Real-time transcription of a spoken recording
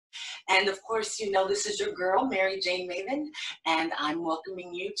And of course, you know, this is your girl, MariJayneMaven, and I'm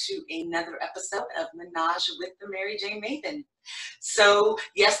welcoming you to another episode of Menage with the MariJayneMaven. So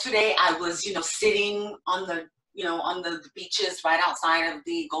yesterday I was, you know, sitting on the, on the beaches right outside of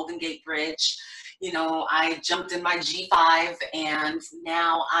the Golden Gate Bridge. You know, I jumped in my G5 and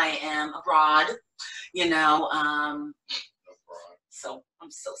now I am abroad, so I'm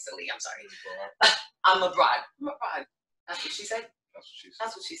so silly. I'm sorry. I'm abroad. That's what she said.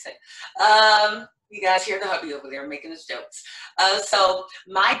 That's what she said. You guys hear the hubby over there making his jokes. So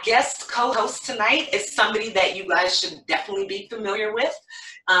my guest co-host tonight is somebody that you guys should definitely be familiar with.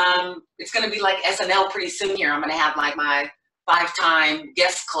 It's going to be like SNL pretty soon here. I'm going to have like my 5-time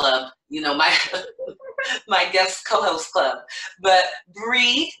guest club, my guest co-host club. But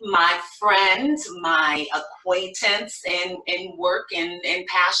Bree, my friend, my acquaintance in work and in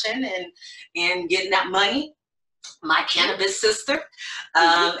passion and getting that money, my cannabis sister,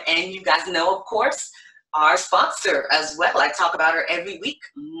 and you guys know, of course, our sponsor as well. I talk about her every week,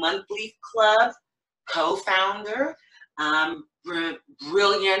 Monthleaf Club, co-founder,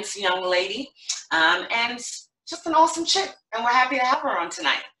 brilliant young lady, and just an awesome chick, and we're happy to have her on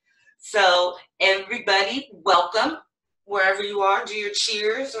tonight. So everybody, welcome, wherever you are. Do your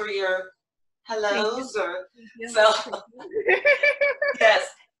cheers or your hellos, or so. Yes,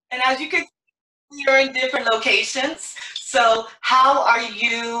 and as you can see, you're in different locations. So how are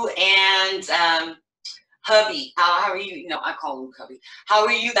you and hubby? How are you? I call him hubby. How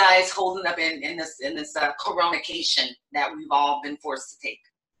are you guys holding up in this coronacation that we've all been forced to take?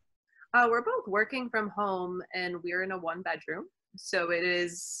 We're both working from home, and we're in a 1-bedroom, so it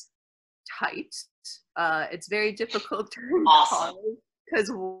is tight. It's very difficult during calls because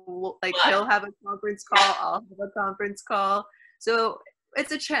he'll have a conference call, I'll have a conference call, so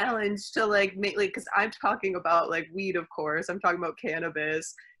it's a challenge to make because I'm talking about weed, of course. I'm talking about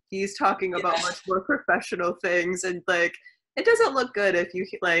cannabis. He's talking about much more professional things, and it doesn't look good if you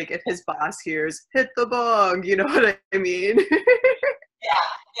if his boss hears hit the bong. You know what I mean?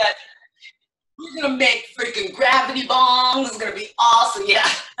 Yeah. We're gonna make freaking gravity bongs. It's gonna be awesome. Yeah.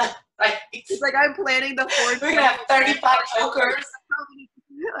 It's like I'm planning the 4th. We're gonna have 35 jokers.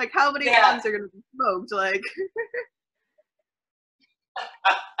 How many bongs are gonna be smoked?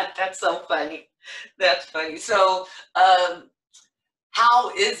 That's so funny. That's funny. So, how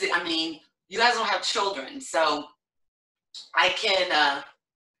is it? I mean, you guys don't have children, so I can.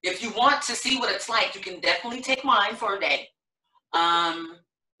 If you want to see what it's like, you can definitely take mine for a day.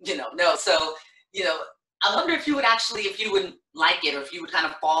 I wonder if you would actually, if you would like it, or if you would kind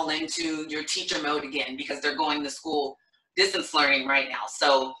of fall into your teacher mode again, because they're going to school distance learning right now.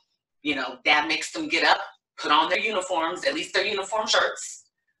 So, Dad makes them get up, put on their uniforms, at least their uniform shirts.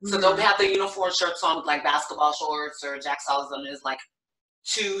 So they'll have their uniform shirts on with basketball shorts, or Jack sells them as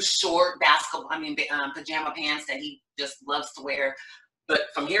 2 short pajama pants that he just loves to wear.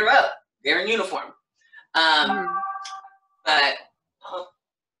 But from here up, they're in uniform. But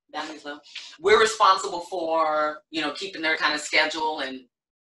we're responsible for, keeping their kind of schedule and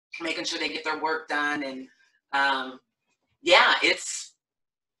making sure they get their work done. And it's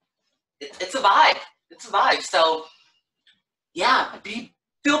a vibe. It's a vibe. So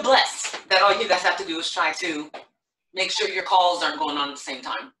feel blessed that all you guys have to do is try to make sure your calls aren't going on at the same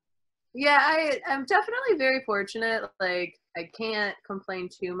time. Yeah, I'm definitely very fortunate. I can't complain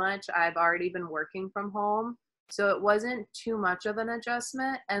too much. I've already been working from home, so it wasn't too much of an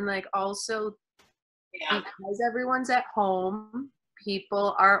adjustment. And also because everyone's at home,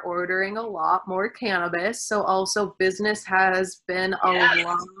 people are ordering a lot more cannabis. So also business has been a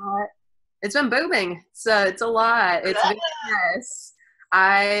lot. It's been booming. So it's a lot. It's been nice.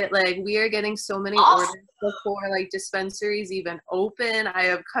 We are getting so many orders before dispensaries even open. I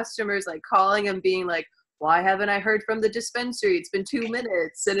have customers calling and being why haven't I heard from the dispensary? It's been 2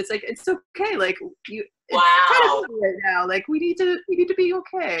 minutes. And it's it's okay. It's kind of right now. We need to be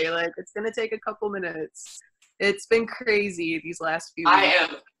okay. It's gonna take a couple minutes. It's been crazy these last few weeks. I am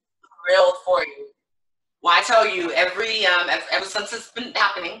thrilled for you. Well, I tell you, ever since it's been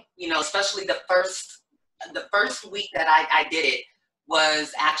happening, especially the first week that I did it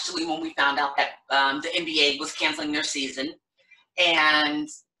was actually when we found out that the NBA was canceling their season. And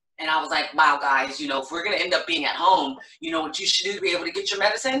I was like, wow, guys, if we're going to end up being at home, what you should do to be able to get your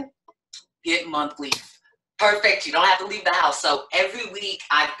medicine? Get Monthleaf. Perfect. You don't have to leave the house. So every week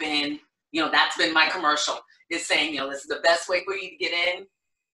I've been, that's been my commercial. It's saying, this is the best way for you to get in.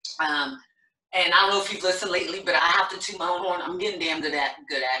 And I don't know if you've listened lately, but I have to toot my own horn. I'm getting damn good at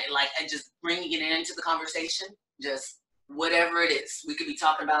it. I just bringing it into the conversation, just whatever it is. We could be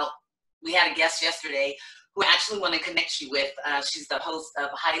talking about, we had a guest yesterday who I actually want to connect you with. She's the host of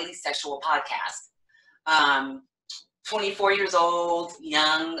Highly Sexual Podcast. 24 years old,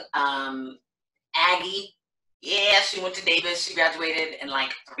 young, Aggie. Yeah, she went to Davis. She graduated in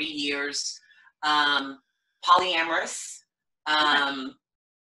like 3 years. Polyamorous.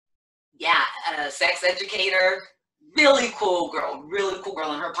 Sex educator. Really cool girl.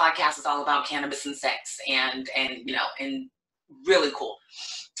 And her podcast is all about cannabis and sex, and really cool.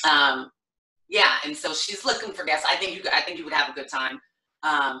 And so she's looking for guests. I think you would have a good time.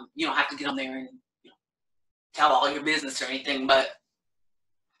 You don't have to get on there and tell all your business or anything, but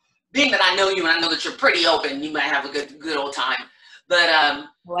being that I know you and I know that you're pretty open, you might have a good old time. But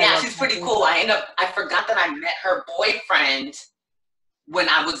she's pretty cool. I forgot that I met her boyfriend when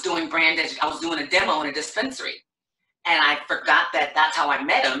I was doing I was doing a demo in a dispensary, and I forgot that that's how I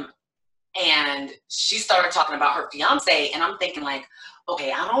met him. And she started talking about her fiance, and I'm thinking like,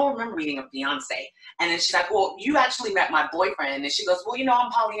 okay, I don't remember meeting a fiance. And then she's like, well, you actually met my boyfriend. And she goes, well,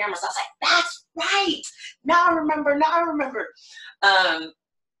 I'm polyamorous. I was like, that's right. Now I remember.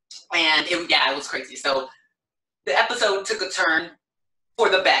 And it was crazy. So the episode took a turn for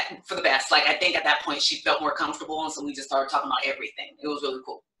the best. Like, I think at that point she felt more comfortable, and so we just started talking about everything. It was really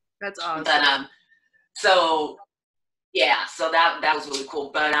cool. That's awesome. But so that was really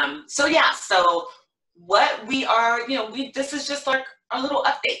cool. But so what we are, this is just like our little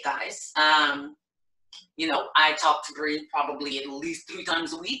update, guys. I talk to Bree probably at least 3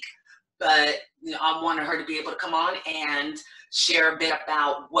 times a week, but I wanted her to be able to come on and share a bit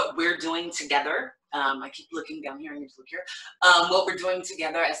about what we're doing together. I keep looking down here, I need to look here. What we're doing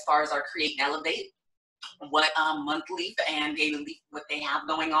together as far as our Create and Elevate, what Monthleaf and Daily Leaf, what they have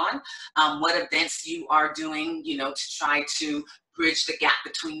going on, what events you are doing, to try to bridge the gap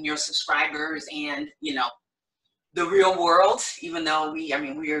between your subscribers and, the real world, even though we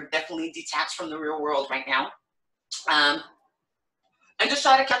are definitely detached from the real world right now. And just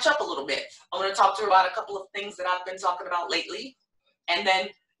try to catch up a little bit. I want to talk to her about a couple of things that I've been talking about lately. And then,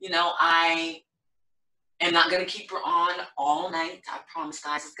 I am not going to keep her on all night. I promise,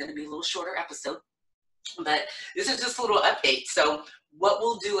 guys, it's going to be a little shorter episode. But this is just a little update. So what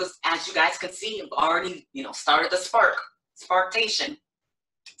we'll do is, as you guys can see, I've already, started the Sparktation.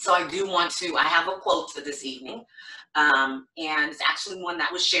 So I have a quote for this evening. And it's actually one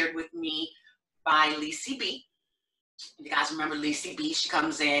that was shared with me by Lacey B. You guys remember Lacey B? She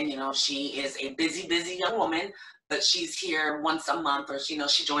comes in, she is a busy young woman, but she's here once a month, or she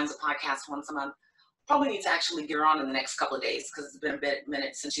joins a podcast once a month. Probably need to actually get her on in the next couple of days, because it's been a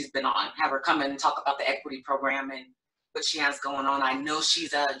minute since she's been on. Have her come in and talk about the equity program and what she has going on. I know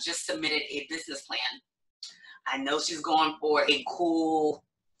she's just submitted a business plan. I know she's going for a cool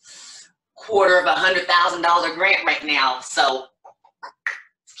 $250,000 grant right now. So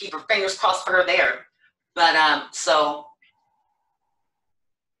let's keep her fingers crossed for her there. But sorry,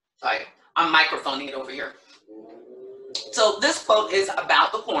 I'm microphoning it over here. So this quote is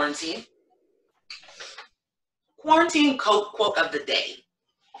about the quarantine. Quarantine quote of the day.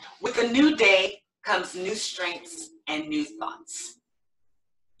 With a new day comes new strengths and new thoughts.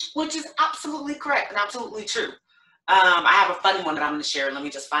 Which is absolutely correct and absolutely true. I have a funny one that I'm going to share. Let me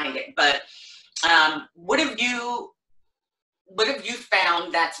just find it. But what have you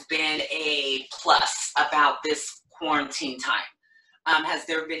found that's been a plus about this quarantine time? Has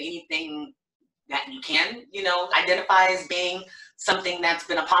there been anything that you can, identify as being something that's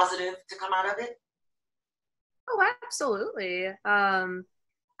been a positive to come out of it? Oh, absolutely.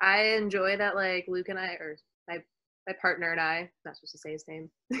 I enjoy that, like, Luke and I, or my partner and I, I'm not supposed to say his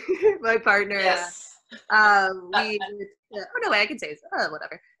name. My partner, yes. I can say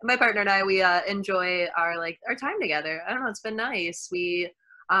whatever. My partner and I, we enjoy our time together. I don't know, it's been nice. We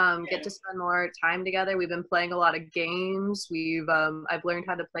get to spend more time together. We've been playing a lot of games. I've learned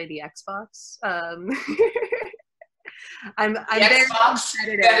how to play the Xbox. I'm very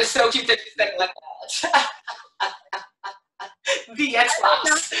competitive. That is so cute that you say like that. The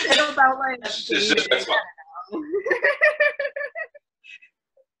Xbox. I don't know about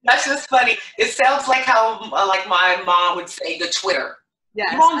That's just funny. It sounds like how like my mom would say the Twitter.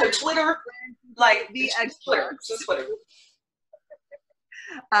 Yeah. You on the Twitter? Like the Twitter. Twitter.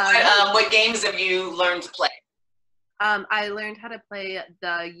 What games have you learned to play? I learned how to play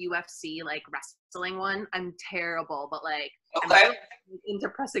the UFC wrestling one. I'm terrible, but okay. I'm into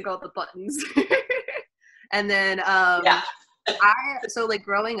pressing all the buttons. And then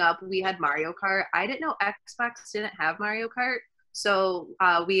growing up, we had Mario Kart. I didn't know Xbox didn't have Mario Kart. So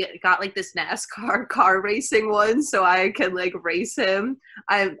we got this NASCAR car racing one, so I can race him.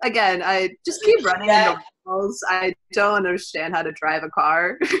 I just keep running into walls. I don't understand how to drive a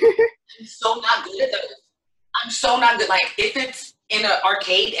car. I'm so not good at those. I'm so not good. Like, if it's in an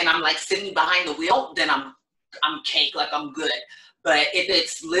arcade and I'm like sitting behind the wheel, then I'm cake, like I'm good. But if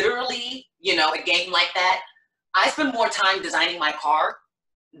it's literally, you know, a game like that, I spend more time designing my car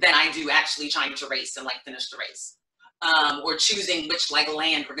than I do actually trying to race and like finish the race, or choosing which like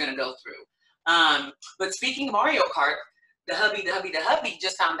land we're gonna go through. But speaking of Mario Kart, the hubby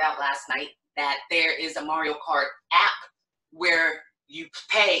just found out last night that there is a Mario Kart app where you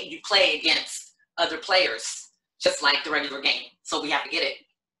play against other players, just like the regular game. So we have to get it.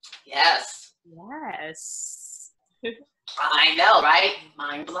 Yes. Yes. I know, right?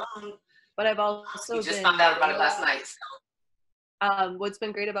 Mind blown. But I've also just found out about it last night. So. What's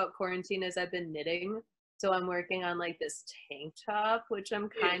been great about quarantine is I've been knitting. So I'm working on like this tank top, which I'm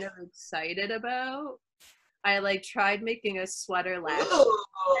kind of excited about. I like tried making a sweater last year,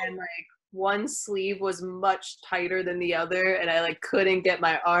 and like one sleeve was much tighter than the other, and I like couldn't get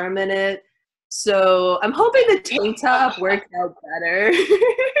my arm in it. So I'm hoping the tank top works out better.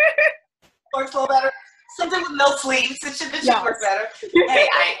 Works a little better. Something with no sleeves. It should work better. Hey,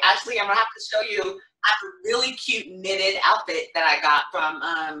 I'm gonna have to show you. I have a really cute knitted outfit that I got from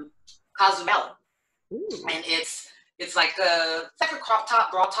Cozumel, and it's like a crop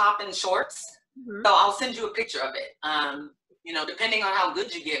top, bra top, and shorts. So I'll send you a picture of it. You know, depending on how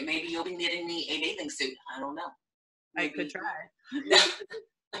good you get, maybe you'll be knitting me a bathing suit. I don't know. Maybe. I could try.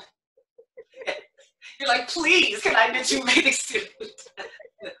 You're like, please, can I knit you a bathing suit?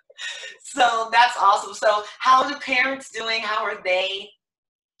 So that's awesome. So how are the parents doing? How are they,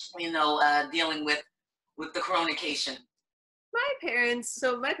 you know, dealing with the coronacation? My parents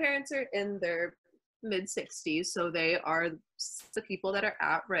are in their mid-60s, so they are the people that are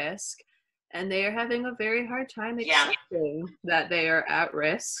at risk, and they are having a very hard time accepting that they are at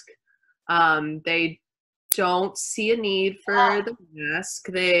risk. They don't see a need for the mask.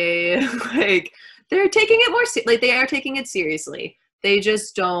 They're taking it more they are taking it seriously. They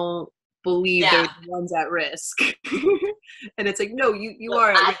just don't believe they're the ones at risk. And it's like, no, you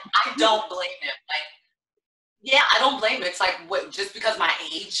are. I don't blame them. Like, I don't blame them. It's like, just because my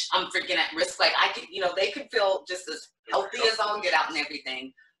age, I'm freaking at risk. Like, I could, you know, they could feel just as healthy as I'll get out and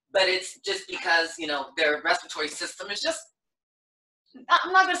everything. But it's just because, you know, their respiratory system is just,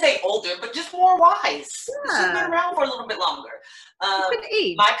 I'm not going to say older, but just more wise. It's just been around for a little bit longer.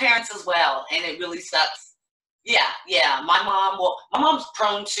 My parents as well, and it really sucks. Yeah. My mom's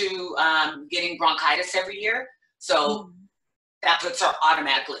prone to getting bronchitis every year, so that puts her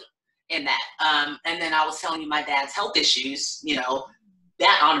automatically in that. And then I was telling you my dad's health issues, you know,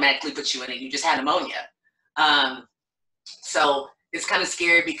 that automatically puts you in it. You just had pneumonia. So it's kind of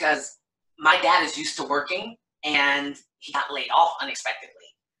scary because my dad is used to working and he got laid off unexpectedly.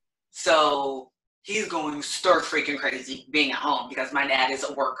 So he's going stir freaking crazy being at home because my dad is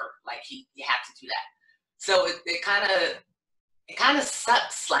a worker. Like he had to do that. So it kind of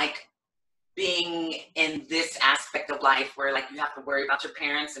sucks, like being in this aspect of life where like you have to worry about your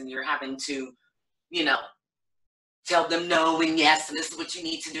parents and you're having to, you know, tell them no and yes and this is what you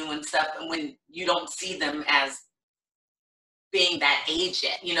need to do and stuff. And when you don't see them as being that age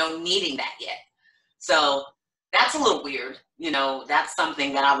yet, you know, needing that yet. So that's a little weird. You know, that's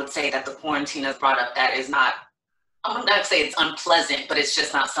something that I would say that the quarantine has brought up that is not, I'm not gonna say it's unpleasant, but it's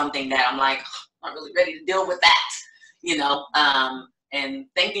just not something that I'm like, I'm not really ready to deal with that, you know. And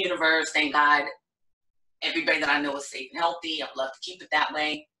thank the universe, thank God, everybody that I know is safe and healthy. I'd love to keep it that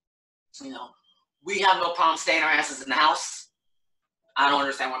way. You know, we have no problem staying our asses in the house. I don't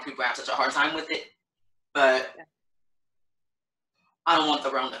understand why people have such a hard time with it, but I don't want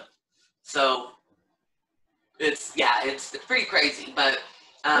the Rona. So it's pretty crazy, but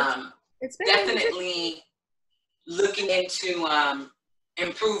it's definitely looking into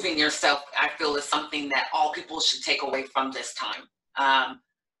improving yourself, I feel, is something that all people should take away from this time.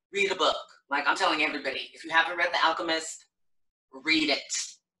 Read a book. Like I'm telling everybody, if you haven't read The Alchemist, read it.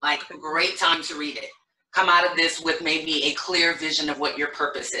 Like a great time to read it. Come out of this with maybe a clear vision of what your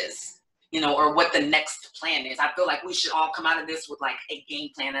purpose is, you know, or what the next plan is. I feel like we should all come out of this with like a game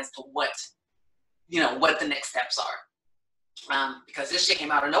plan as to what, you know, what the next steps are. Because this shit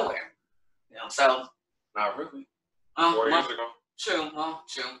came out of nowhere, you know, so. Not really. 4 years ago. True.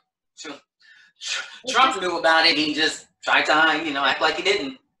 Trump knew about it. He just tried to, you know, act like he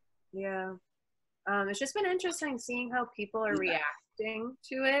didn't. Yeah. It's just been interesting seeing how people are reacting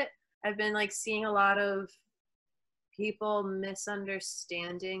to it. I've been like seeing a lot of people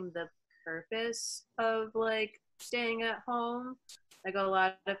misunderstanding the purpose of like staying at home. Like a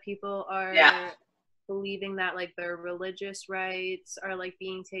lot of people are believing that like their religious rights are like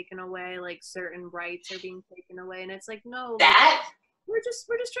being taken away, like certain rights are being taken away, and it's like no, that we're just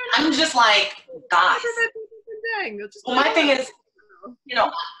trying to. I'm just like, guys, dang. Well, my thing is, you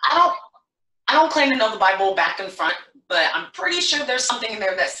know, I don't claim to know the Bible back and front, but I'm pretty sure there's something in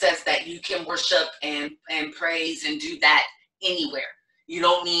there that says that you can worship and praise and do that anywhere. You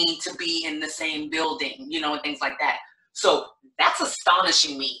don't need to be in the same building, you know, and things like that. So that's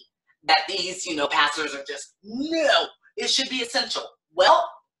astonishing me that these, you know, pastors are just, no, it should be essential. Well,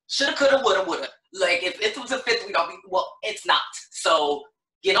 shoulda, coulda, woulda, woulda. Like, if it was a fifth, we'd all be, well, it's not. So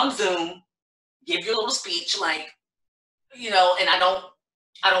get on Zoom, give your little speech, like, you know, and I don't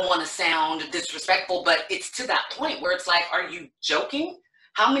want to sound disrespectful, but it's to that point where it's like, are you joking?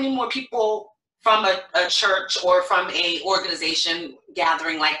 How many more people from a church or from a organization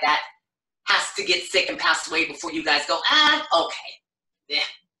gathering like that has to get sick and pass away before you guys go, okay, yeah,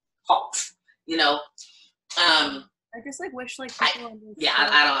 halt, you know? I just like wish like people understood. Yeah,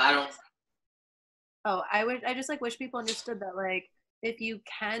 I don't. Oh, I just like wish people understood that, like, if you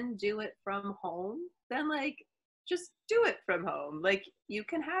can do it from home, then like just do it from home. Like, you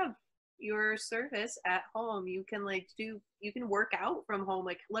can have your service at home. You can you can work out from home.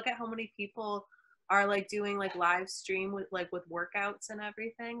 Like, look at how many people are like doing like live stream with workouts and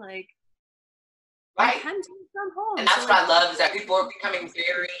everything. Like, right, you can do it from home. And that's what I love, is that people are becoming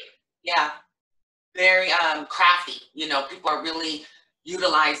very crafty. You know, people are really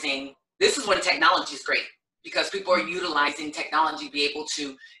utilizing. This is when technology is great, because people are utilizing technology to be able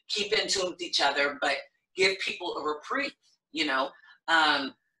to keep in tune with each other, but give people a reprieve, you know?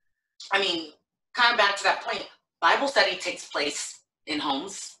 I mean, kind of back to that point, Bible study takes place in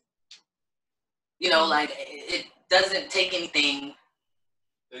homes. You know, like, it doesn't take anything.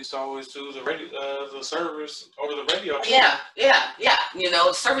 They used to always do the service over the radio. Yeah. You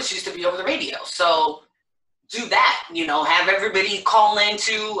know, service used to be over the radio. So do that, you know, have everybody call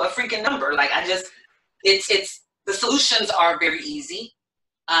into a freaking number. Like, it's the solutions are very easy.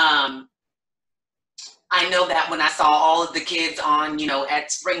 I know that when I saw all of the kids on, you know,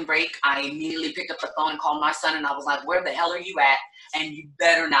 at spring break, I immediately picked up the phone and called my son, and I was like, where the hell are you at? And you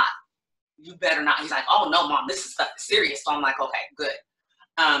better not. He's like, oh no, Mom, this is serious. So I'm like, okay, good.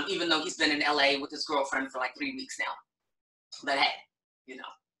 Even though he's been in LA with his girlfriend for like 3 weeks now. But hey, you know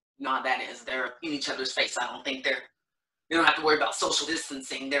how that is. They're in each other's face. I don't think they don't have to worry about social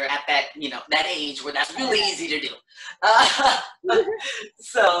distancing. They're at that, you know, that age where that's really easy to do.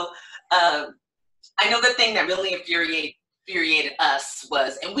 So I know the thing that really infuriated us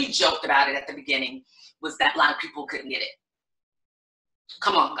was, and we joked about it at the beginning, was that Black people couldn't get it.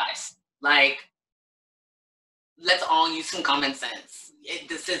 Come on, guys. Like, let's all use some common sense.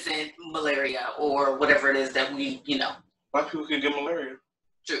 This isn't malaria or whatever it is that we, you know. Black people can get malaria.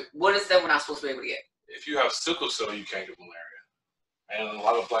 True. What is that we're not supposed to be able to get? If you have sickle cell, you can't get malaria. And a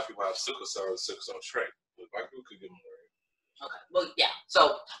lot of Black people have sickle cell or sickle cell trait. But Black people could get malaria. Okay. Well, yeah.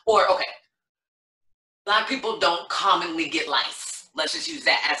 So, okay. Black people don't commonly get lice. Let's just use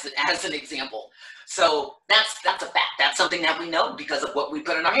that as an example. So that's a fact. That's something that we know because of what we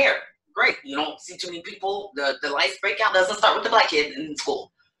put in our hair. Great. You don't see too many people. The lice breakout doesn't start with the Black kid in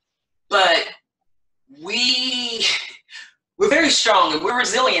school. But we're very strong and we're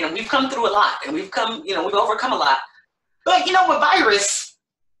resilient and we've come through a lot and we've overcome a lot. But you know, with a virus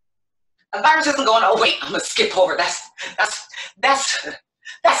isn't going, oh wait, I'm gonna skip over. That's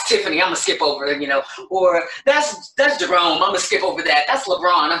Tiffany, I'm gonna skip over, you know, or that's Jerome, I'm gonna skip over that. That's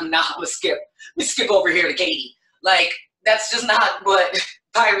LeBron, I'm gonna skip. Let me skip over here to Katie. Like, that's just not what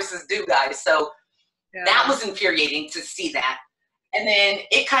viruses do, guys. So yeah. That was infuriating to see that. And then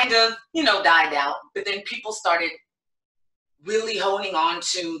it kind of, you know, died out. But then people started really holding on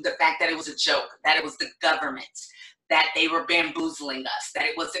to the fact that it was a joke, that it was the government, that they were bamboozling us, that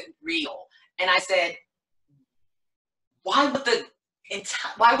it wasn't real. And I said, why would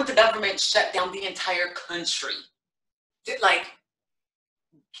the government shut down the entire country? Like,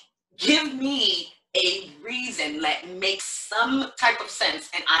 give me a reason that makes some type of sense,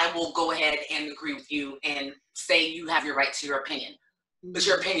 and I will go ahead and agree with you and say you have your right to your opinion. But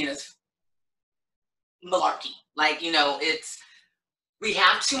your opinion is malarkey. Like, you know, we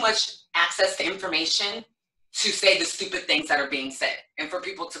have too much access to information to say the stupid things that are being said, and for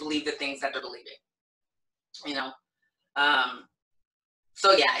people to believe the things that they're believing, you know?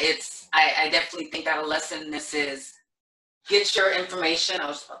 So yeah, I definitely think that a lesson in this is get your information. I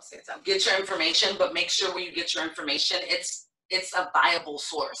was about to say something. Get your information, but make sure when you get your information, it's a viable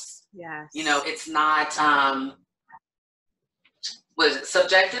source. Yes. You know, it's not, what is it,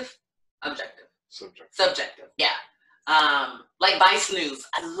 subjective? Objective. Subjective, yeah. Like Vice News.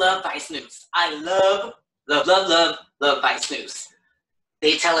 I love Vice News. I love Vice News.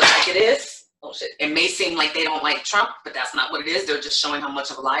 They tell it like it is. Oh shit. It may seem like they don't like Trump, but that's not what it is. They're just showing how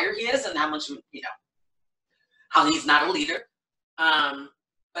much of a liar he is and how much, you know. how he's not a leader.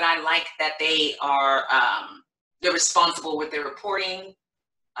 But I like that they are, they're responsible with their reporting.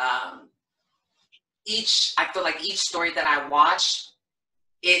 I feel like each story that I watch,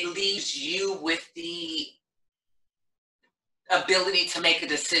 it leaves you with the ability to make a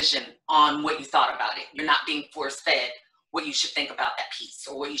decision on what you thought about it. You're not being force-fed what you should think about that piece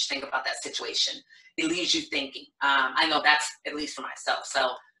or what you should think about that situation. It leaves you thinking. I know that's at least for myself. So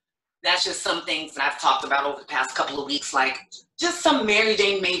that's just some things that I've talked about over the past couple of weeks, like just some Mary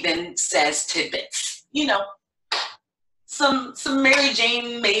Jane Maven says tidbits, you know, some Mary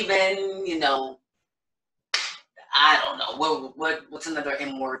Jane Maven, you know, I don't know, what's another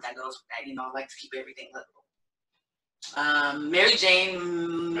M word that goes with that, you know, I like to keep everything little. Mary Jane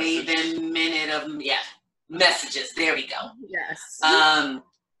Maven minute of, messages, there we go. Yes.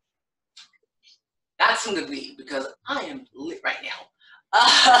 That's some good weed because I am lit right now.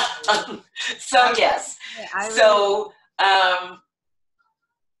 So yes. I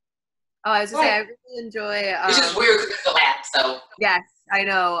was gonna say I really enjoy. It's just weird because it's a laugh. So yes, I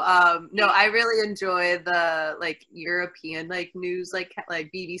know. No, I really enjoy the like European like news, like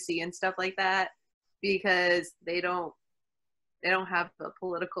BBC and stuff like that, because they don't have a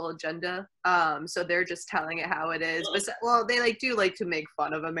political agenda. So they're just telling it how it is. But well, they like do like to make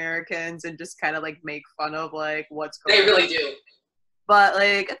fun of Americans and just kind of like make fun of like what's going on. They really do. But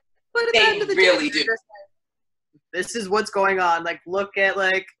like, at the end of the really day, do. This is what's going on. Like, look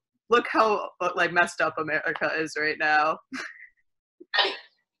how like messed up America is right now. I mean,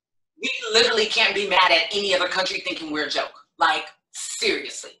 we literally can't be mad at any other country thinking we're a joke. Like,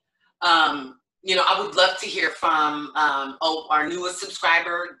 seriously. You know, I would love to hear from our newest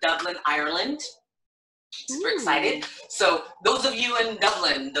subscriber, Dublin, Ireland. Super excited. So those of you in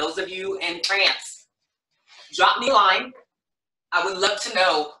Dublin, those of you in France, drop me a line. I would love to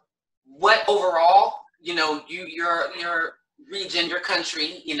know what overall, you know, your region, your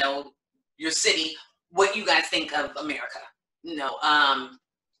country, you know, your city, what you guys think of America. You know,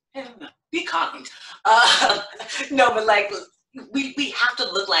 be kind. No, but like we have to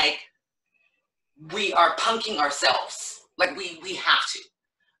look like we are punking ourselves. Like we have to.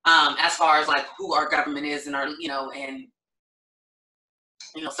 As far as like who our government is and our, you know, and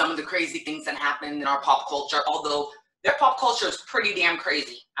you know, some of the crazy things that happen in our pop culture, although their pop culture is pretty damn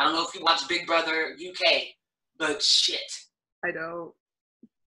crazy. I don't know if you watch Big Brother UK, but shit. I don't.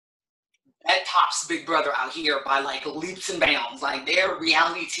 That tops Big Brother out here by like leaps and bounds. Like their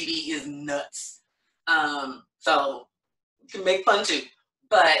reality TV is nuts. So you can make fun too,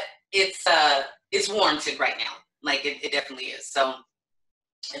 but it's warranted right now. Like it definitely is. So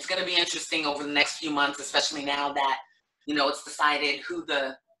it's going to be interesting over the next few months, especially now that, you know, it's decided who's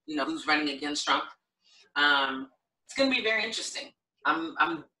running against Trump. It's going to be very interesting.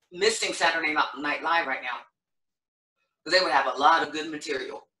 I'm missing Saturday Night Live right now because they would have a lot of good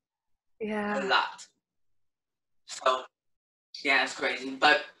material. Yeah. A lot. So yeah, it's crazy.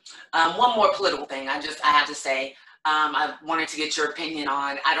 But one more political thing I have to say. I wanted to get your opinion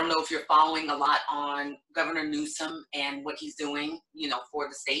on, I don't know if you're following a lot on Governor Newsom and what he's doing, you know, for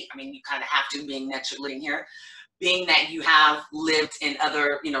the state. I mean, you kind of have to, being that you're living here, being that you have lived in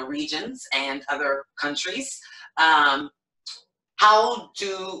other, you know, regions and other countries. In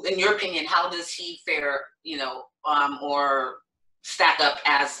your opinion, how does he fare, you know, or stack up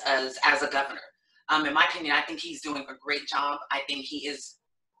as a governor? In my opinion, I think he's doing a great job. I think he is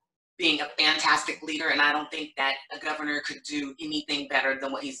being a fantastic leader, and I don't think that a governor could do anything better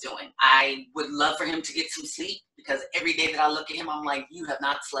than what he's doing. I would love for him to get some sleep, because every day that I look at him, I'm like, you have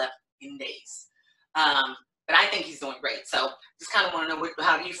not slept in days. But I think he's doing great. So just kind of want to know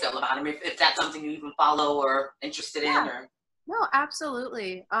how do you feel about him, if that's something you even follow or interested in, or. No,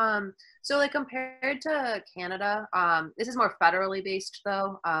 absolutely. So like compared to Canada, this is more federally based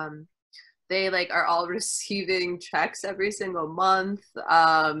though. They like are all receiving checks every single month.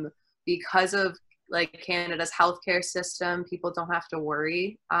 Because of like Canada's healthcare system, people don't have to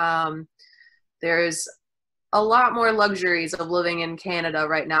worry. There's a lot more luxuries of living in Canada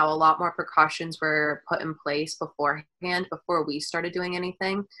right now. A lot more precautions were put in place beforehand, before we started doing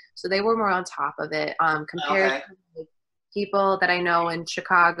anything. So they were more on top of it. Compared to like, people that I know in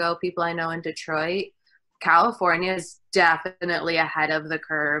Chicago, people I know in Detroit, California is definitely ahead of the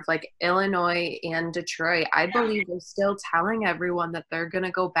curve. Like Illinois and Detroit, I believe they're still telling everyone that they're going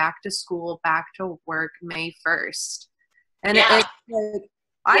to go back to school, back to work May 1st. And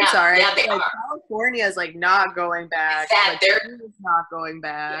I'm sorry, like, California is like not going back. Like, they're not going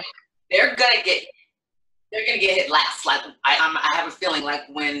back. They're gonna get hit last. Like I have a feeling like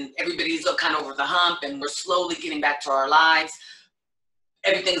when everybody's kind of over the hump and we're slowly getting back to our lives,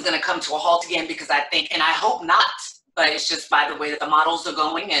 everything's going to come to a halt again, because I think, and I hope not, but it's just by the way that the models are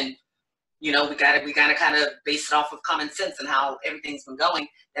going, and you know, we gotta kind of base it off of common sense and how everything's been going,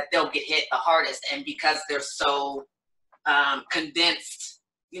 that they'll get hit the hardest. And because they're so condensed,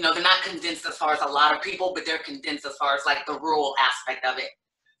 you know, they're not condensed as far as a lot of people, but they're condensed as far as like the rural aspect of it.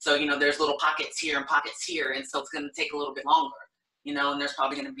 So, you know, there's little pockets here and pockets here, and so it's going to take a little bit longer, you know, and there's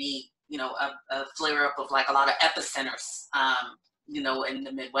probably going to be, you know, a flare up of like a lot of epicenters, you know, in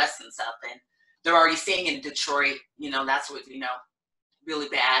the Midwest and stuff. And they're already seeing in Detroit, you know, that's what, you know, really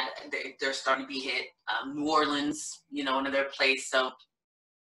bad. They're starting to be hit. New Orleans, you know, another place. So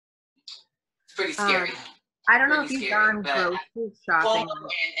it's pretty scary. I don't know if you've gone grocery shopping. And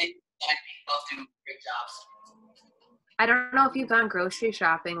I think both do great jobs. I don't know if you've gone grocery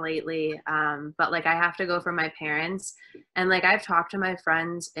shopping lately, but like I have to go for my parents, and like I've talked to my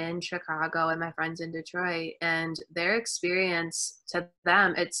friends in Chicago and my friends in Detroit, and their experience, to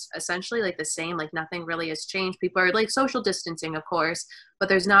them, it's essentially like the same. Like nothing really has changed. People are like social distancing, of course, but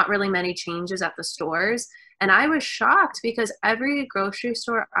there's not really many changes at the stores. And I was shocked because every grocery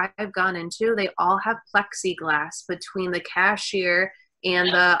store I've gone into, they all have plexiglass between the cashier and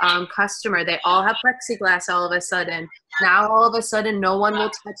the customer. They all have plexiglass all of a sudden. Now all of a sudden no one will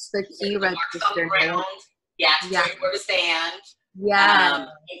touch the key register. Yeah, where to stand. Yeah.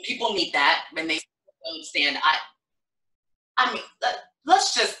 People need that when they don't stand. I mean,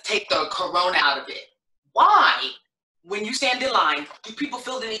 let's just take the corona out of it. Why, when you stand in line, do people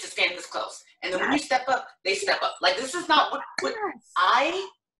feel the need to stand this close? And then when you step up, they step up. Like, this is not what I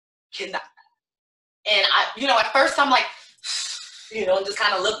cannot. And I, you know, at first I'm like, you know, and just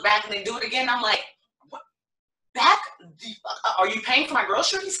kind of look back and then do it again. I'm like, what? Are you paying for my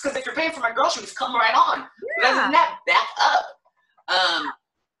groceries? Because if you're paying for my groceries, come right on. Yeah. Other than that, back up.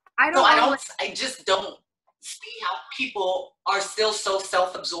 I just don't see how people are still so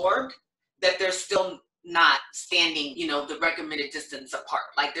self-absorbed that they're still not standing, you know, the recommended distance apart.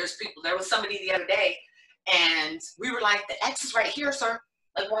 Like there was somebody the other day, and we were like, the X is right here, sir.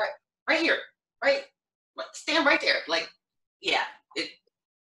 Like, right here, right? Stand right there. Like, yeah.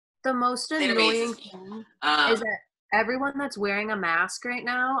 The most annoying thing is that everyone that's wearing a mask right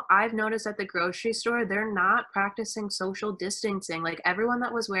now, I've noticed at the grocery store, they're not practicing social distancing. Like everyone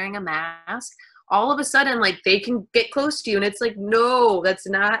that was wearing a mask, all of a sudden, like they can get close to you, and it's like, no, that's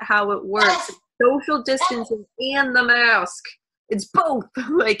not how it works. Social distancing and the mask. It's both.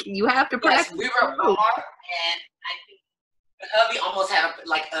 Like you have to practice. We were at Walmart, and I think the hubby almost had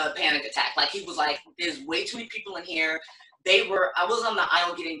a panic attack. Like he was like, there's way too many people in here. I was on the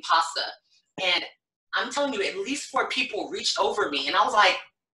aisle getting pasta, and I'm telling you, at least 4 people reached over me, and I was like,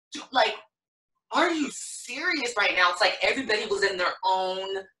 dude, like, are you serious right now? It's like everybody was in their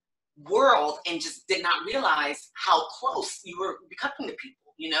own world and just did not realize how close you were becoming to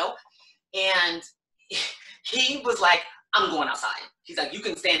people, you know? And he was like, I'm going outside. He's like, you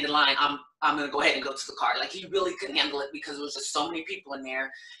can stand in line. I'm going to go ahead and go to the car. Like he really couldn't handle it because there was just so many people in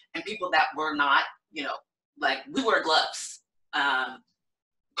there, and people that were not, you know, like we wear gloves.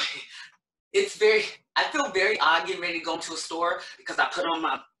 I feel very odd getting ready to go into a store because I put on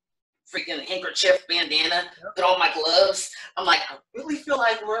my freaking handkerchief, bandana, put on my gloves. I'm like, I really feel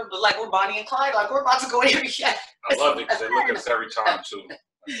like we're Bonnie and Clyde, like we're about to go in here. Yeah. I love it because they look at us every time too.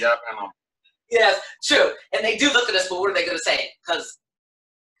 Yeah, yes, true. And they do look at us, but what are they going to say? Because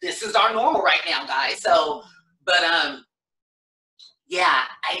this is our normal right now, guys. So, but yeah,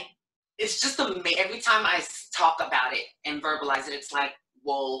 it's just amazing. Every time I talk about it and verbalize it, it's like,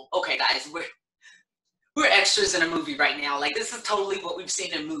 whoa, okay, guys, we're extras in a movie right now. Like this is totally what we've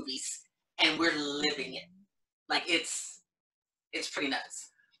seen in movies, and we're living it. Like it's pretty nuts,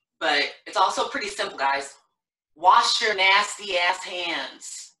 but it's also pretty simple, guys. Wash your nasty ass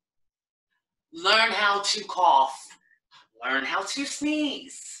hands. Learn how to cough. Learn how to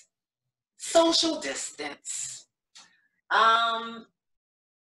sneeze. Social distance.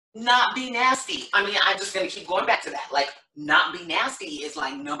 Not be nasty. I mean, I'm just gonna keep going back to that. Like, not be nasty is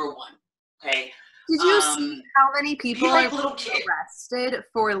like number 1. Okay. Did you see how many people are arrested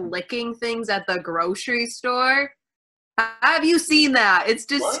for licking things at the grocery store? Have you seen that? It's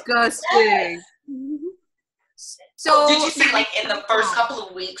disgusting. So did you see, like, in the first couple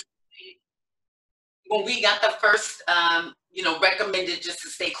of weeks when we got the first, you know, recommended just to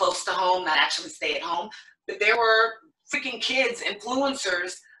stay close to home, not actually stay at home, but there were freaking kids,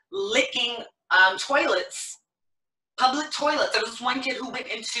 influencers, licking toilets, public toilets. There was one kid who went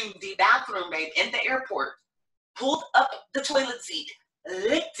into the bathroom, babe, in the airport, pulled up the toilet seat,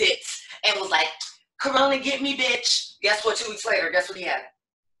 licked it, and was like, Corona, get me, bitch. Guess what? 2 weeks later, guess what he had?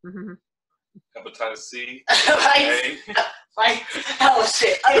 Hepatitis C. Right? Oh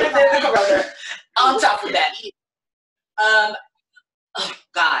shit. Other than the corona. On top of that. Oh,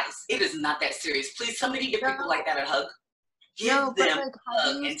 guys, it is not that serious. Please, somebody give people like that a hug. Give them a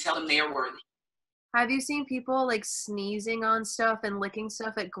hug and tell them they are worthy. Have you seen people like sneezing on stuff and licking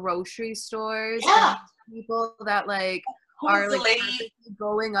stuff at grocery stores? Yeah. And people that like are like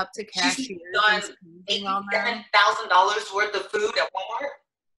going up to cashiers and sneezing on them. $87,000 worth of food at Walmart.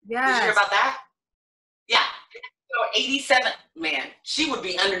 Yeah. Did you hear about that? Yeah. So 87, man, she would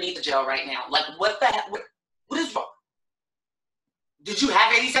be underneath the jail right now. Like, what the heck? What is wrong? Did you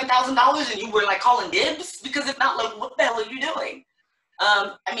have $87,000 and you were like calling dibs? Because if not, like, what the hell are you doing?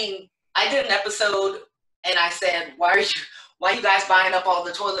 I mean, I did an episode and I said, why are you guys buying up all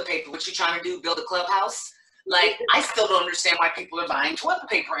the toilet paper? What you trying to do? Build a clubhouse? Like, I still don't understand why people are buying toilet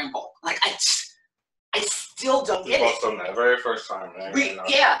paper in bulk. Like, I still don't get it. From that very first time, man. We've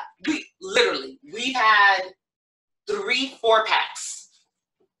had 3-4 packs.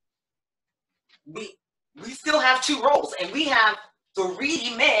 We still have 2 rolls, and we have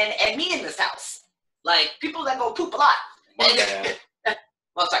 3 men and me in this house. Like, people that go poop a lot.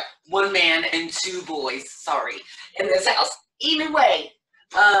 Well, sorry, 1 man and 2 boys, sorry, in this house. Either way,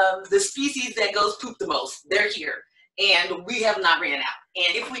 the species that goes poop the most, they're here. And we have not ran out.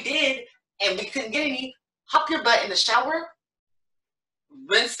 And if we did, and we couldn't get any, hop your butt in the shower,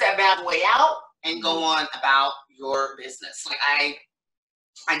 rinse that bad boy out, and go on about your business. Like,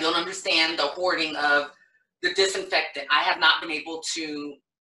 I don't understand the hoarding of the disinfectant. I have not been able to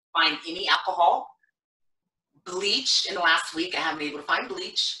find any alcohol. Bleach in the last week, I haven't been able to find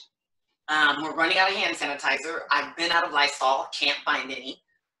bleach. We're running out of hand sanitizer. I've been out of Lysol, can't find any.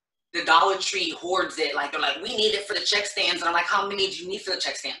 The Dollar Tree hoards it. Like, they're like, we need it for the check stands. And I'm like, how many do you need for the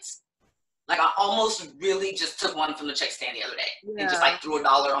check stands? Like, I almost really just took one from the check stand the other day and just like threw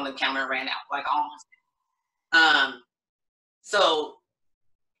 $1 on the counter and ran out. Like, almost. So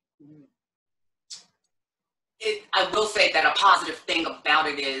I will say that a positive thing about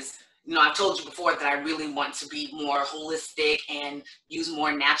it is, you know, I've told you before that I really want to be more holistic and use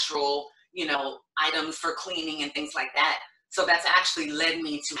more natural, you know, items for cleaning and things like that. So that's actually led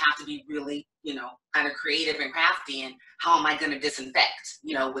me to have to be really, you know, kind of creative and crafty. And how am I going to disinfect,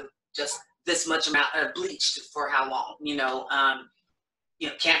 you know, with just this much amount of bleach for how long? You know,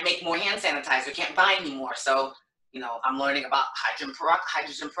 can't make more hand sanitizer, can't buy anymore. So, you know, I'm learning about hydrogen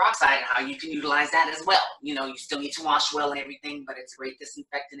peroxide and how you can utilize that as well. You know, you still need to wash well and everything, but it's a great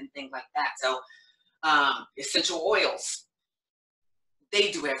disinfectant and things like that. So essential oils,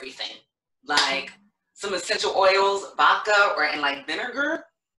 they do everything. Like some essential oils, vodka and like vinegar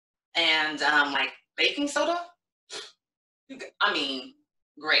and like baking soda. I mean,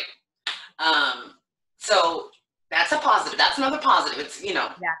 great. So that's a positive. That's another positive. It's, you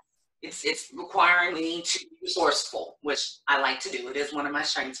know. Yeah. It's requiring me to be resourceful, which I like to do. It is one of my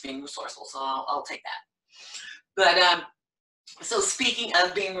strengths, being resourceful, so I'll take that. But so speaking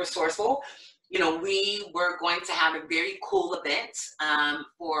of being resourceful, you know, we were going to have a very cool event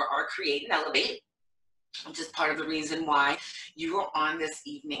for our Create and Elevate, which is part of the reason why you were on this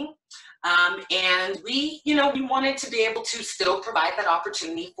evening. And we, you know, we wanted to be able to still provide that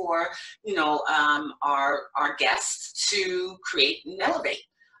opportunity for, you know, our guests to create and elevate.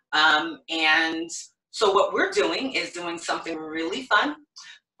 And so what we're doing is doing something really fun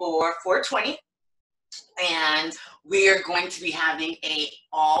for 420. And we are going to be having a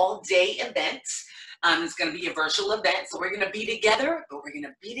all-day event. It's going to be a virtual event. So we're going to be together, but we're going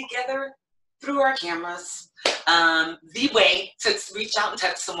to be together through our cameras. The way to reach out and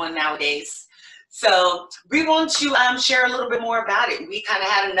touch someone nowadays. So we want to share a little bit more about it. We kind of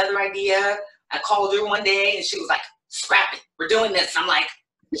had another idea. I called her one day and she was like, scrap it, we're doing this. I'm like,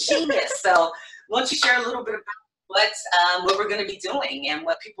 genius. So why don't you share a little bit about what we're going to be doing and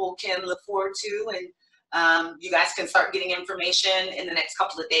what people can look forward to, and you guys can start getting information in the next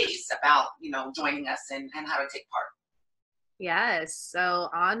couple of days about, you know, joining us and how to take part. Yes. So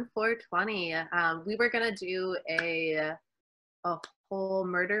on 420, we were going to do a whole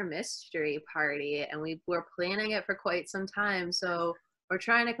murder mystery party, and we were planning it for quite some time. So we're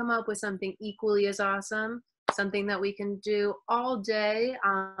trying to come up with something equally as awesome. Something that we can do all day.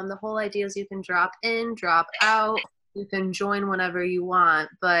 The whole idea is you can drop in, drop out. You can join whenever you want.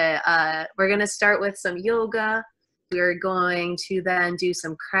 But we're going to start with some yoga. We're going to then do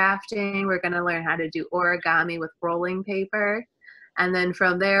some crafting. We're going to learn how to do origami with rolling paper. And then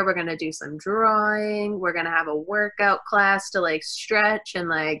from there, we're going to do some drawing. We're going to have a workout class to like stretch and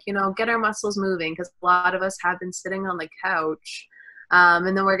like, you know, get our muscles moving, because a lot of us have been sitting on the couch.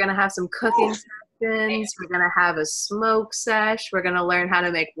 And then we're going to have some cooking We're going to have a smoke sesh. We're going to learn how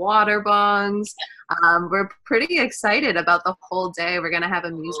to make water bongs. We're pretty excited about the whole day. We're going to have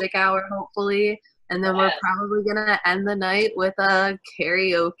a music hour, hopefully. And then we're probably going to end the night with a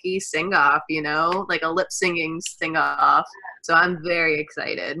karaoke sing-off, you know, like a lip-singing sing-off. So I'm very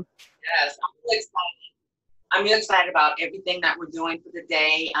excited. Yes, I'm really excited. I'm really excited about everything that we're doing for the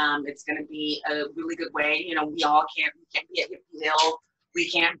day. It's going to be a really good way. You know, we can't be at Hippie Hill. We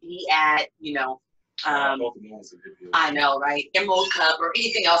can't be at, you know, I know, right? Emerald Cup or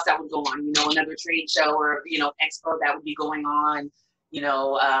anything else that would go on, you know, another trade show or, you know, expo that would be going on, you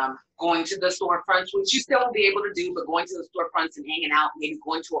know, going to the storefronts, which you still won't be able to do, but going to the storefronts and hanging out, maybe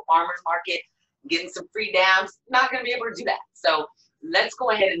going to a farmer's market, getting some free dabs, not going to be able to do that. So let's go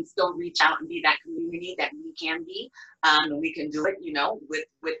ahead and still reach out and be that community that we can be. And we can do it, you know, with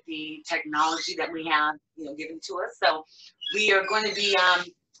the technology that we have, you know, given to us. So we are going to be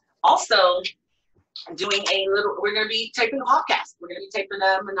also doing we're going to be taping a podcast. We're going to be taping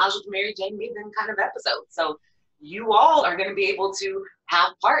a Menage-ing kind of episode. So you all are going to be able to have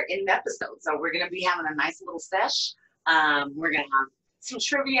part in the episode. So we're going to be having a nice little sesh. We're going to have some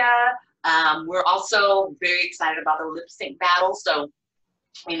trivia. We're also very excited about the lip sync battle. So,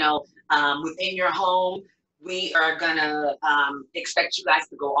 you know, within your home, we are gonna expect you guys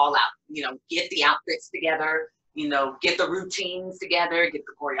to go all out. You know, get the outfits together. You know, get the routines together. Get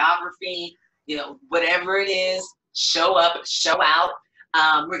the choreography. You know, whatever it is, show up, show out.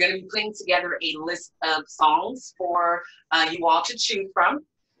 We're gonna be putting together a list of songs for you all to choose from.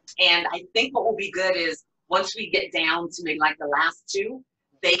 And I think what will be good is once we get down to maybe like the last two,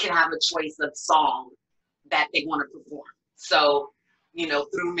 they can have a choice of song that they want to perform. So, you know,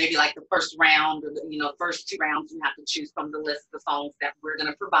 through maybe like the first round or the, you know, first 2 rounds, you have to choose from the list of songs that we're going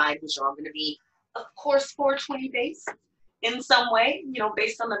to provide, which are all going to be, of course, 420 based in some way, you know,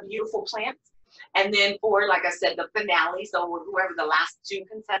 based on the beautiful plants. And then for, like I said, the finale, so whoever the last 2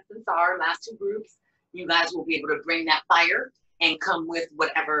 contestants are, last 2 groups, you guys will be able to bring that fire and come with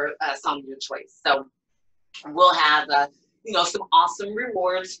whatever song of your choice. So we'll have, you know, some awesome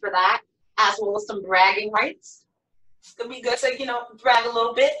rewards for that, as well as some bragging rights. It's gonna be good to, you know, brag a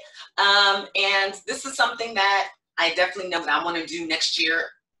little bit. And this is something that I definitely know that I want to do next year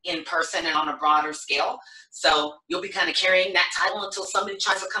in person and on a broader scale. So you'll be kind of carrying that title until somebody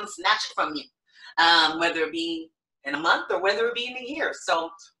tries to come snatch it from you, whether it be in a month or whether it be in a year. So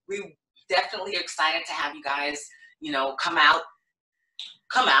we definitely are excited to have you guys, you know, come out,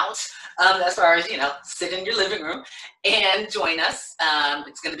 as far as, you know, sit in your living room and join us.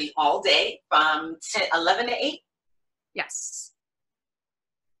 It's going to be all day from 11 to 8. Yes.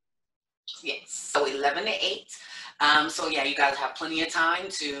 Yes, so 11 to 8. So yeah, you guys have plenty of time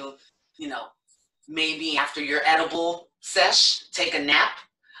to, you know, maybe after your edible sesh, take a nap,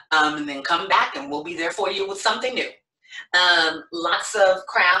 and then come back and we'll be there for you with something new. Lots of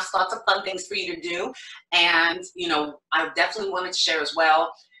crafts, lots of fun things for you to do. And, you know, I definitely wanted to share as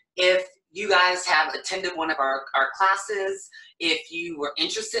well, if you guys have attended one of our classes, if you were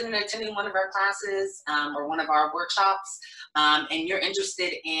interested in attending one of our classes or one of our workshops, and you're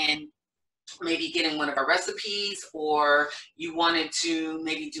interested in maybe getting one of our recipes, or you wanted to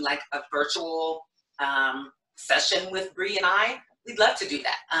maybe do like a virtual session with Bree and I, we'd love to do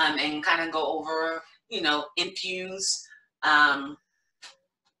that and kind of go over, you know, infuse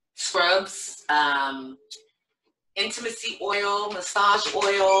scrubs, intimacy oil, massage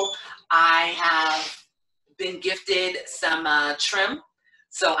oil. I have been gifted some trim,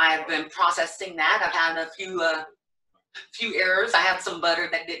 so I've been processing that. I've had a few errors. I have some butter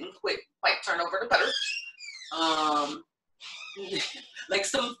that didn't quite turn over to butter, like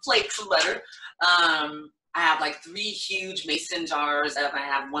some flakes of butter. I have like 3 huge mason jars of, I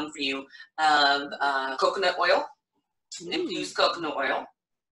have one for you, of coconut oil, infused coconut oil.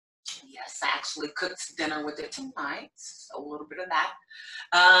 Yes, I actually cooked dinner with it tonight, so a little bit of that.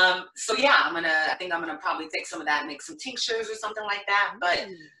 So yeah, I think I'm gonna probably take some of that and make some tinctures or something like that. But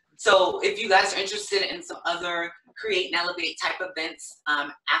so if you guys are interested in some other create and elevate type events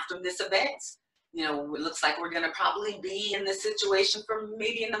after this event, you know, it looks like we're gonna probably be in this situation for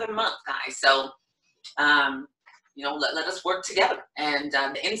maybe another month, guys. So you know, let us work together. And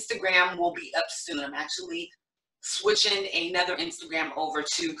the Instagram will be up soon. I'm actually switching another Instagram over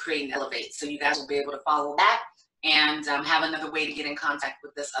to Create and Elevate, so you guys will be able to follow that and have another way to get in contact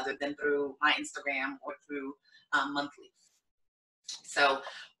with us other than through my Instagram or through Monthleaf. So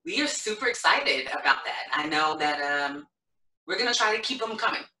we are super excited about that. I know that we're gonna try to keep them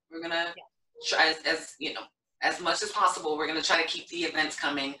coming. We're gonna try as you know, as much as possible. We're gonna try to keep the events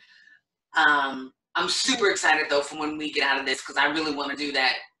coming. I'm super excited though for when we get out of this, because I really want to do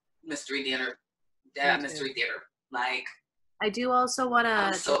that mystery dinner Mystery Theater. Like, I do also want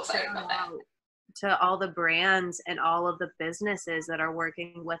I'm to so excited about that. to all the brands and all of the businesses that are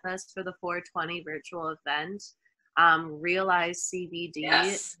working with us for the 420 virtual event. Realize CBD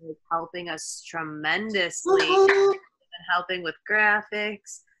is helping us tremendously, helping with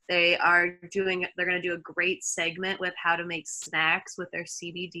graphics. They're going to do a great segment with how to make snacks with their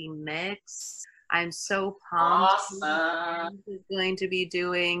CBD mix. I'm so pumped. Awesome. Is going to be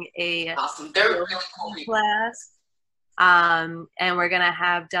doing a They're really cool class. And we're going to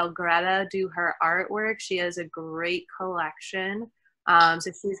have Delgreta do her artwork. She has a great collection. So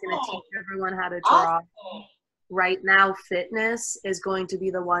she's going to teach everyone how to draw. Awesome. Right Now Fitness is going to be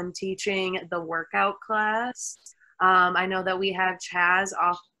the one teaching the workout class. I know that we have Chaz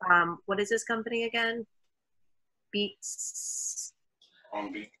off, what is this company again? Beats.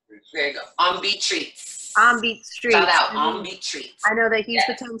 On Beat Treats. There you go. On Beat Treats. On Beat Treats. Shout out, On Beat Treats. I know that he's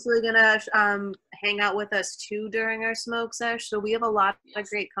potentially going to hang out with us too during our smoke sesh. So we have a lot of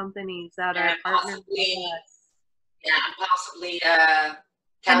great companies that are partnering with us. Yeah, possibly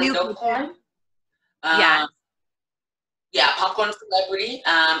Cali Popcorn. Yeah, Popcorn Celebrity.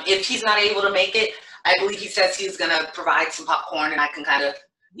 If he's not able to make it, I believe he says he's going to provide some popcorn, and I can kind of,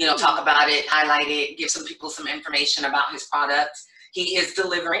 talk about it, highlight it, give some people some information about his product. He is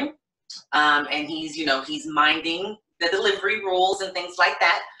delivering, and he's, he's minding the delivery rules and things like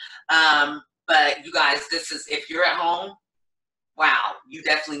that. But you guys, if you're at home, wow, you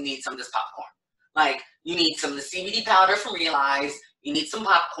definitely need some of this popcorn. Like, you need some of the CBD powder from Realize, you need some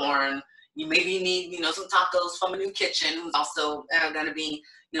popcorn, you maybe need, some tacos from A New Kitchen, who's also going to be,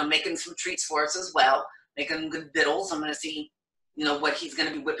 making some treats for us as well, making good vittles. I'm going to see, what he's going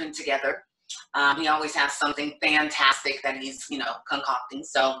to be whipping together. He always has something fantastic that he's, concocting.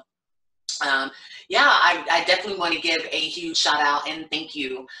 So, I definitely want to give a huge shout out and thank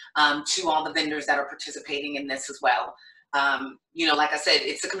you to all the vendors that are participating in this as well. Like I said,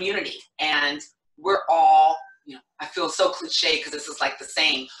 it's a community, and we're all, I feel so cliche because this is like the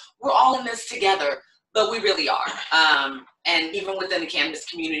saying, we're all in this together, but we really are. And even within the cannabis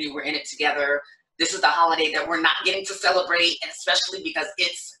community, we're in it together. This is the holiday that we're not getting to celebrate, and especially because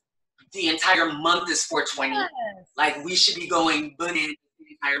the entire month is 420. Yes. Like, we should be going bananas the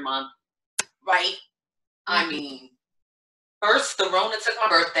entire month, right? I mean, first the Rona took my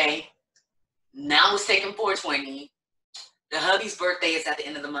birthday. Now it's taking 420. The hubby's birthday is at the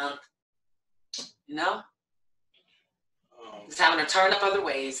end of the month. Just having to turn up other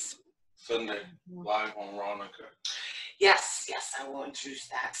ways. Sunday, live on Rona. Yes, I will introduce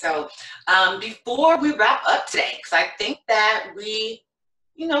that. So before we wrap up today, because I think that we,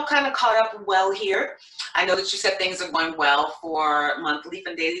 kind of caught up well here. I know that you said things are going well for Monthleaf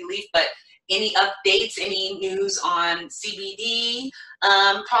and Daily Leaf, but any updates, any news on CBD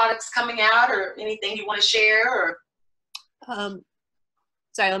products coming out, or anything you want to share? Or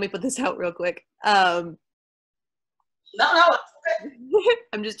sorry, let me put this out real quick. No, okay.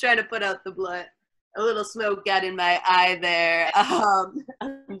 I'm just trying to put out the blunt. A little smoke got in my eye there.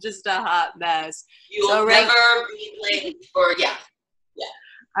 I'm just a hot mess. You'll never be blamed for,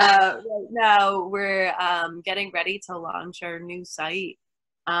 right now we're getting ready to launch our new site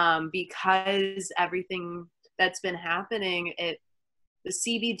because everything that's been happening, the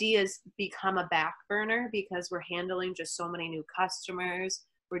CBD has become a back burner because we're handling just so many new customers.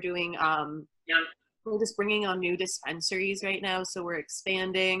 We're doing we're just bringing on new dispensaries right now, so we're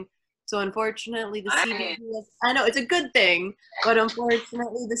expanding. So unfortunately, the CBD I know it's a good thing, but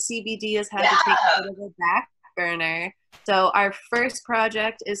unfortunately, the CBD has had to take a bit of a back burner. So our first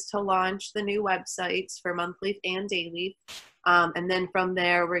project is to launch the new websites for Monthleaf and Daily. And then from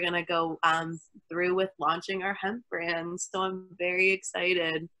there, we're going to go through with launching our hemp brands. So I'm very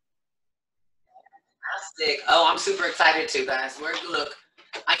excited. Fantastic. Oh, I'm super excited too, guys. Look,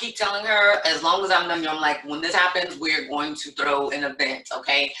 I keep telling her, as long as I'm done, I'm like, when this happens, we're going to throw an event,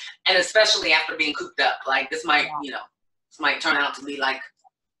 okay? And especially after being cooped up, like this might, this might turn out to be like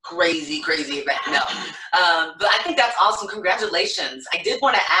crazy event. No, but I think that's awesome. Congratulations. I did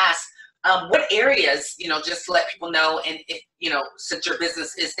want to ask, what areas, just to let people know, and if, since your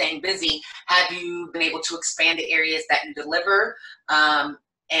business is staying busy, have you been able to expand the areas that you deliver? And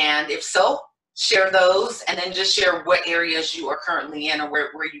if so, share those, and then just share what areas you are currently in, or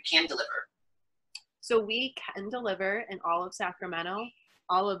where you can deliver. So we can deliver in all of Sacramento,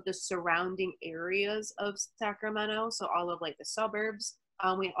 all of the surrounding areas of Sacramento, so all of like the suburbs.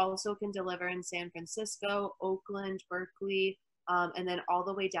 We also can deliver in San Francisco, Oakland, Berkeley, and then all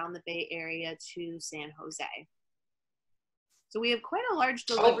the way down the Bay Area to San Jose. So we have quite a large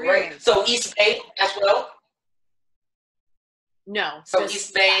delivery. Oh, great. So East Bay as well? No. So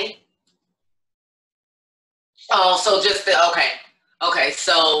East Bay? Oh, so just the, okay.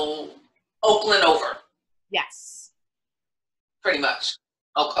 So Oakland over. Yes. Pretty much.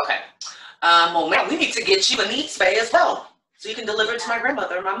 Oh, okay. Well, man, we need to get you a neat spay as well, so you can deliver it to my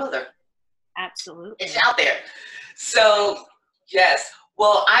grandmother and my mother. Absolutely. It's out there. So, yes.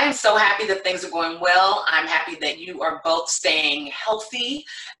 Well, I am so happy that things are going well. I'm happy that you are both staying healthy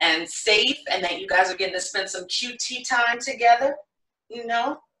and safe, and that you guys are getting to spend some QT time together. You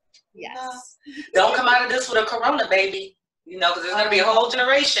know? Yes. Don't come out of this with a corona, baby. You know, because there's going to be a whole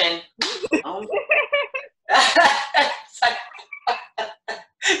generation.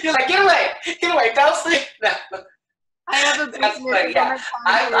 You're like, get away, don't sleep. No. I have a That's funny, yeah.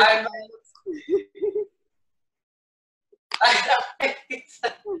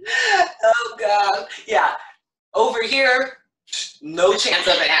 Oh God, yeah. Over here, no chance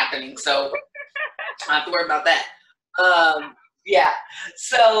of it happening. So I don't have to worry about that. Yeah.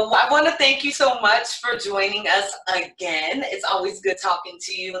 So I want to thank you so much for joining us again. It's always good talking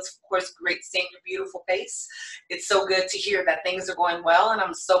to you. It's of course great seeing your beautiful face. It's so good to hear that things are going well, and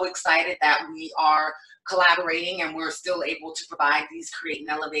I'm so excited that we are collaborating and we're still able to provide these create and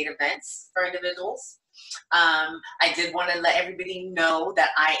elevate events for individuals. I did want to let everybody know that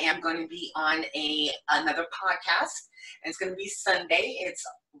I am going to be on another podcast, and it's going to be Sunday. It's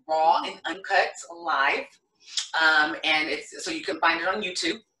raw and uncut live. And it's, so you can find it on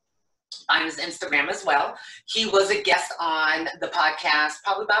YouTube, find his Instagram as well. He was a guest on the podcast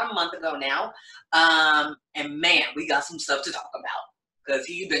probably about a month ago now. And man, we got some stuff to talk about because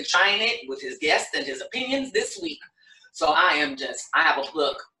he's been trying it with his guests and his opinions this week. So I have a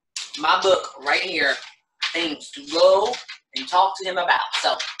book, my book right here, things to go and talk to him about.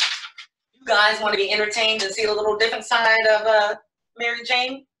 So you guys want to be entertained and see a little different side of Mary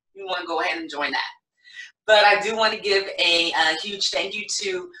Jane, you want to go ahead and join that. But I do want to give a huge thank you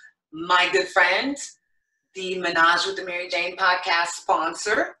to my good friend, the Menage with the Mary Jane podcast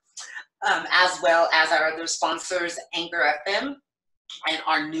sponsor, as well as our other sponsors, Anchor FM, and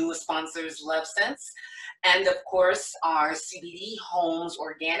our newest sponsors, Love Sense, and of course, our CBD Homes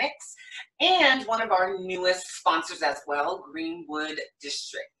Organics, and one of our newest sponsors as well, Greenwood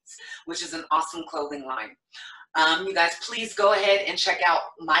District, which is an awesome clothing line. You guys, please go ahead and check out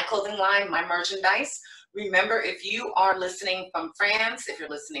my clothing line, my merchandise. Remember, if you are listening from France, if you're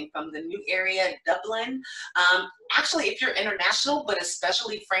listening from the new area, Dublin, actually, if you're international, but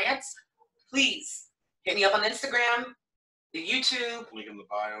especially France, please hit me up on Instagram, the YouTube, link in the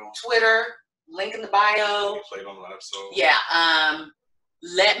bio, Twitter, link in the bio. Played on the episode. Yeah.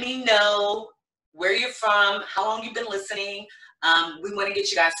 Let me know where you're from, how long you've been listening. We want to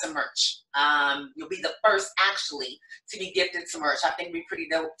get you guys some merch. You'll be the first actually to be gifted some merch. I think it'd be pretty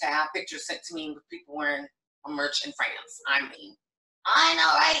dope to have pictures sent to me with people wearing a merch in France. I mean, I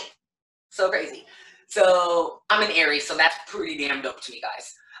know, right? So crazy. So I'm an Aries, so that's pretty damn dope to me,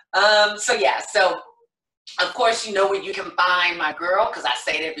 guys. So yeah, so of course you know where you can find my girl, because I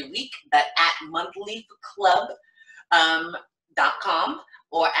say it every week, but at monthleafclub.com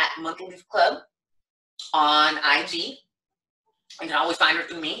or at monthleafclub on IG. You can always find her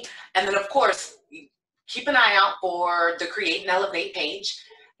through me. And then, of course, keep an eye out for the Create and Elevate page.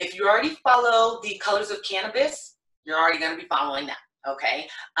 If you already follow the Colors of Cannabis, you're already going to be following that, okay?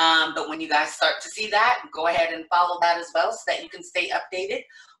 But when you guys start to see that, go ahead and follow that as well so that you can stay updated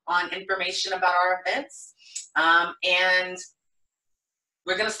on information about our events. And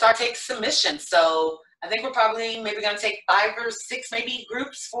we're going to start taking submissions. So I think we're probably maybe going to take 5 or 6 maybe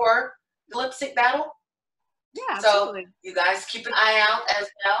groups for the lip sync battle. Yeah, absolutely. So you guys keep an eye out as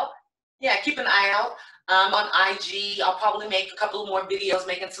well. Yeah, keep an eye out on IG. I'll probably make a couple more videos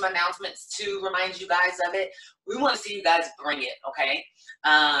making some announcements to remind you guys of it. We want to see you guys bring it, okay?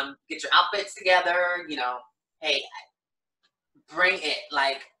 Get your outfits together, you know, hey, bring it.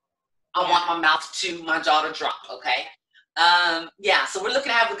 Like, I want my mouth to my jaw to drop, okay? Yeah, so we're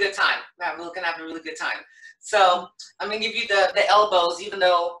looking to have a good time. We're looking to have a really good time. So I'm going to give you the elbows, even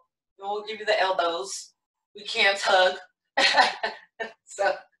though we'll give you the elbows. We can't hug.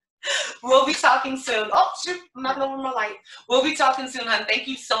 So we'll be talking soon. Oh, shoot, I'm not lowering my light. We'll be talking soon, hon. Thank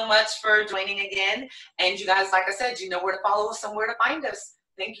you so much for joining again. And you guys, like I said, you know where to follow us and where to find us.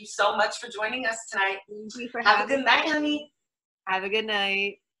 Thank you so much for joining us tonight. Thank you for having a good night, honey. Have a good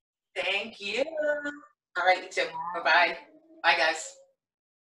night. Thank you. All right, you too. Bye-bye. Bye, guys.